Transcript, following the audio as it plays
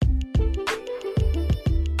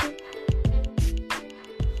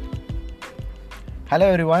Hello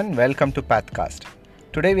everyone, welcome to Pathcast.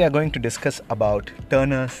 Today we are going to discuss about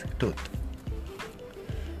Turner's tooth.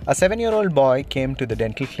 A 7-year-old boy came to the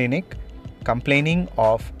dental clinic complaining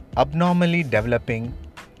of abnormally developing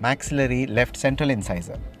maxillary left central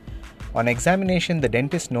incisor. On examination, the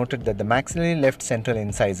dentist noted that the maxillary left central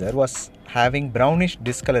incisor was having brownish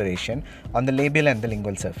discoloration on the labial and the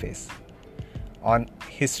lingual surface. On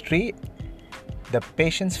history, the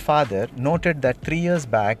patient's father noted that 3 years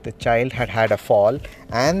back the child had had a fall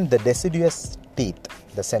and the deciduous teeth,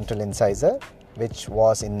 the central incisor, which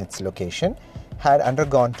was in its location, had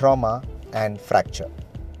undergone trauma and fracture.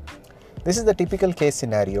 This is the typical case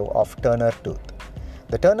scenario of Turner tooth.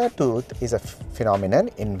 The Turner tooth is a phenomenon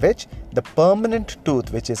in which the permanent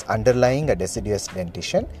tooth, which is underlying a deciduous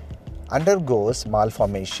dentition, undergoes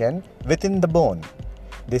malformation within the bone.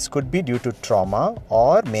 This could be due to trauma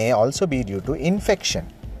or may also be due to infection.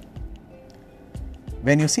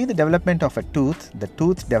 When you see the development of a tooth, the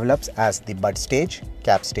tooth develops as the bud stage,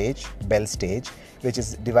 cap stage, bell stage, which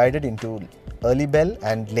is divided into early bell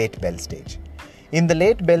and late bell stage. In the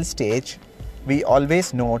late bell stage, we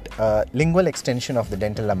always note a lingual extension of the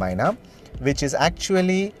dental lamina, which is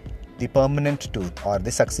actually the permanent tooth or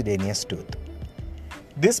the succedaneous tooth.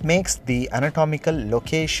 This makes the anatomical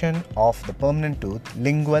location of the permanent tooth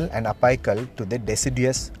lingual and apical to the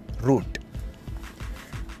deciduous root.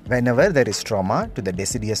 Whenever there is trauma to the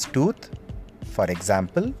deciduous tooth, for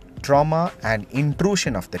example, trauma and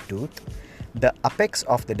intrusion of the tooth, the apex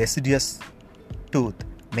of the deciduous tooth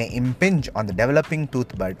may impinge on the developing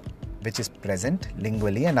tooth bud, which is present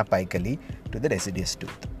lingually and apically to the deciduous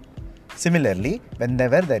tooth. Similarly,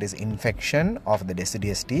 whenever there is infection of the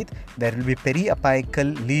deciduous teeth, there will be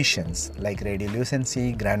periapical lesions like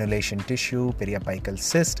radiolucency, granulation tissue, periapical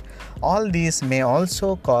cyst. All these may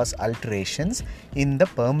also cause alterations in the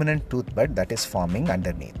permanent tooth bud that is forming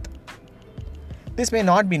underneath. This may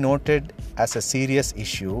not be noted as a serious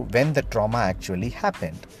issue when the trauma actually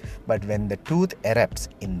happened, but when the tooth erupts,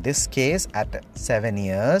 in this case at 7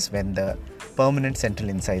 years when the permanent central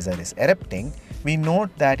incisor is erupting, we note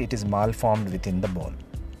that it is malformed within the bone.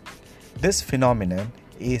 This phenomenon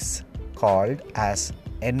is called as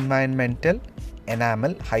environmental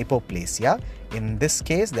enamel hypoplasia. In this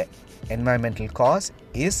case, the environmental cause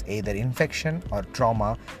is either infection or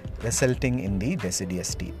trauma resulting in the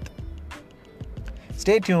deciduous teeth.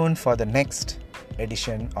 Stay tuned for the next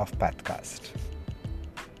edition of Pathcast.